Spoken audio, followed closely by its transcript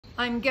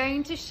I'm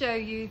going to show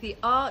you the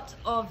art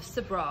of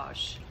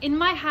sabrage. In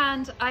my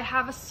hand, I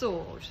have a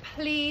sword.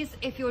 Please,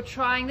 if you're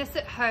trying this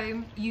at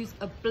home, use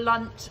a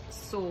blunt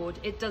sword.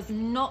 It does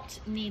not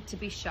need to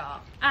be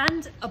sharp.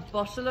 And a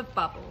bottle of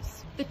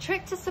bubbles. The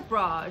trick to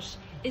sabrage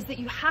is that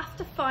you have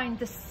to find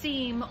the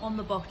seam on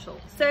the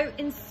bottle. So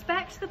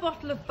inspect the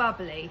bottle of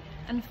bubbly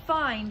and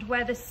find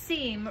where the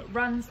seam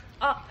runs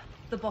up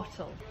the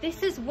bottle.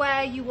 This is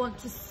where you want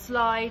to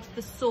slide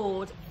the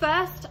sword.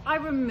 First, I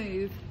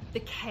remove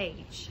the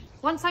cage.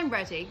 Once I'm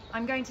ready,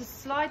 I'm going to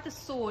slide the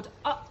sword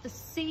up the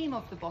seam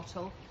of the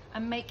bottle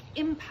and make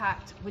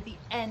impact with the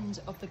end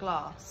of the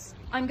glass.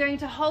 I'm going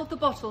to hold the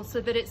bottle so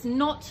that it's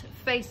not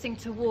facing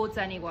towards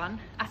anyone,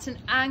 at an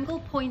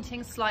angle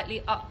pointing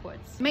slightly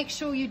upwards. Make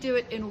sure you do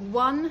it in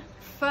one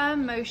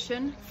firm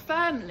motion,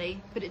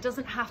 firmly, but it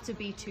doesn't have to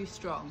be too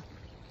strong.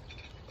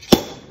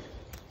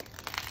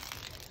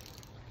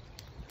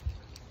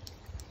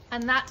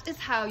 And that is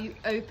how you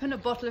open a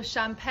bottle of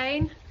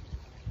champagne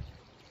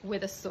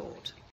with a sword.